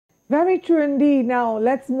Very true indeed. Now,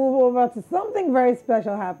 let's move over to something very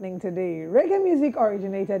special happening today. Reggae music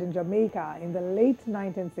originated in Jamaica in the late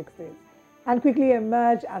 1960s and quickly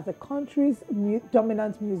emerged as the country's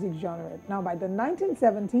dominant music genre. Now, by the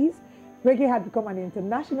 1970s, reggae had become an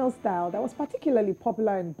international style that was particularly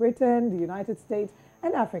popular in Britain, the United States,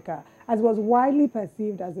 and Africa, as was widely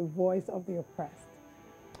perceived as a voice of the oppressed.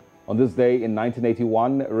 On this day in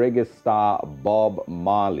 1981, reggae star Bob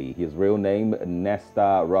Marley, his real name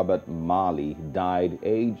Nesta Robert Marley, died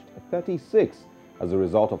aged 36 as a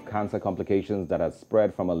result of cancer complications that had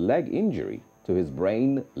spread from a leg injury to his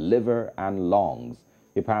brain, liver, and lungs.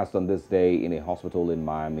 He passed on this day in a hospital in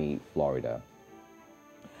Miami, Florida.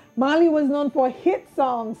 Marley was known for hit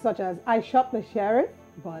songs such as I Shot the Sheriff,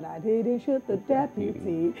 But I Didn't Shoot the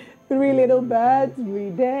Deputy, Three Little Birds,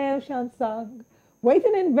 Redemption Song,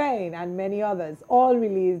 Waiting in Vain, and many others, all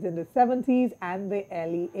released in the 70s and the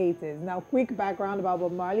early 80s. Now, quick background about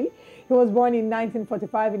Bob Marley. He was born in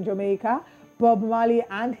 1945 in Jamaica. Bob Marley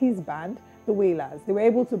and his band, the Wailers, they were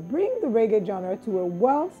able to bring the reggae genre to a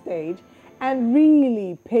world stage and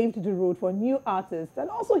really paved the road for new artists, and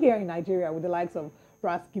also here in Nigeria with the likes of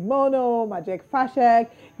Ras Kimono, Majek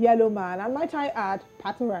Fashek, Yellow Man, and might I add,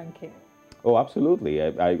 Pato Rankin. Oh, absolutely.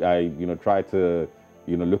 I try to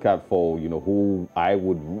look out for, who I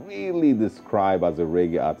would really describe as a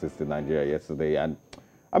reggae artist in Nigeria yesterday. And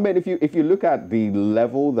I mean, if you look at the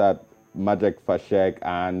level that Majek Fashek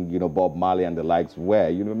and, Bob Marley and the likes were,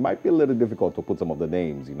 it might be a little difficult to put some of the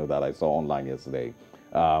names, that I saw online yesterday.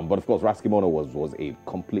 But of course, Ras Kimono was a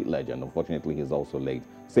complete legend. Unfortunately, he's also late.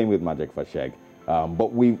 Same with Majek Fashek.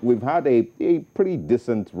 But we've had a pretty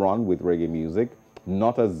decent run with reggae music.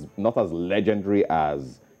 Not as legendary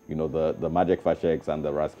as the Majek Fasheks and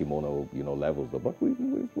the Ras Kimono levels, but we've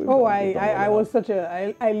oh, I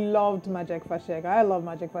loved Majek Fashek. I love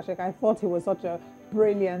Majek Fashek. I thought he was such a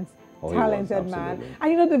brilliant, talented man.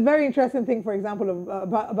 And the very interesting thing, for example,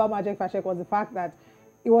 about Majek Fashek was the fact that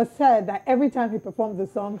it was said that every time he performed the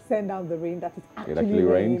song "Send Down the Rain," that it actually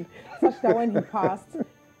rained, such that when he passed,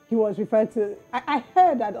 he was referred to. I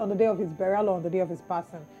heard that on the day of his burial or on the day of his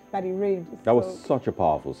passing, that it rained. That was such a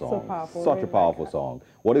powerful song. So powerful. Such a powerful song.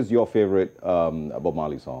 What is your favorite Bob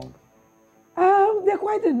Marley song? They're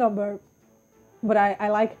quite a number, but I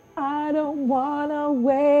like I Don't Wanna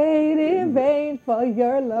Wait in Vain for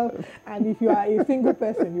Your Love. And if you are a single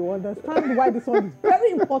person, you understand why this song is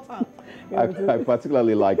very important. I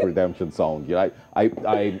particularly like Redemption Song.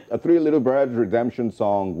 A Three Little Birds Redemption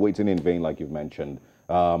Song, Waiting in Vain, like you've mentioned.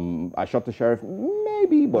 I Shot the Sheriff,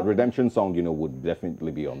 maybe, but Redemption Song, would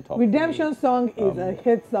definitely be on top. Redemption Song is a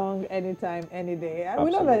hit song anytime, any day. And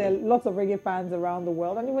we know that there are lots of reggae fans around the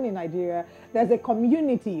world, and even in Nigeria, there's a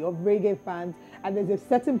community of reggae fans, and there's a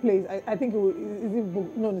certain place, I think,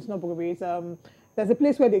 it's not Bogobiri, there's a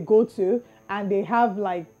place where they go to, and they have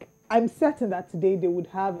I'm certain that today they would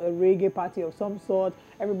have a reggae party of some sort,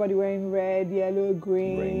 everybody wearing red, yellow,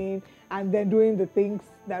 green, and then doing the things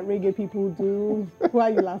that reggae people do.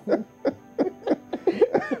 Why are you laughing?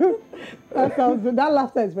 That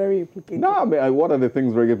laughter is very implicated. No, I mean, what are the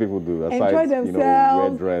things reggae people do? Aside, enjoy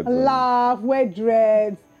themselves, wear dreads laugh, wear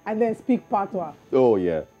dreads, and then speak patois. Oh,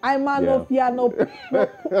 yeah. I'm no fear, no.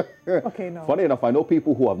 Okay, no. Funny enough, I know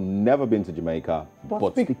people who have never been to Jamaica,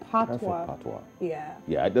 but speak patois. Patois. Yeah.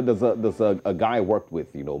 Yeah, there's a guy I worked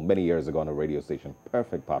with, many years ago on a radio station,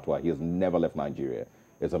 perfect patois. He has never left Nigeria.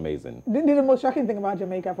 It's amazing. The most shocking thing about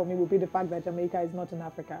Jamaica for me would be the fact that Jamaica is not in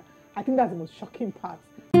Africa. I think that's the most shocking part.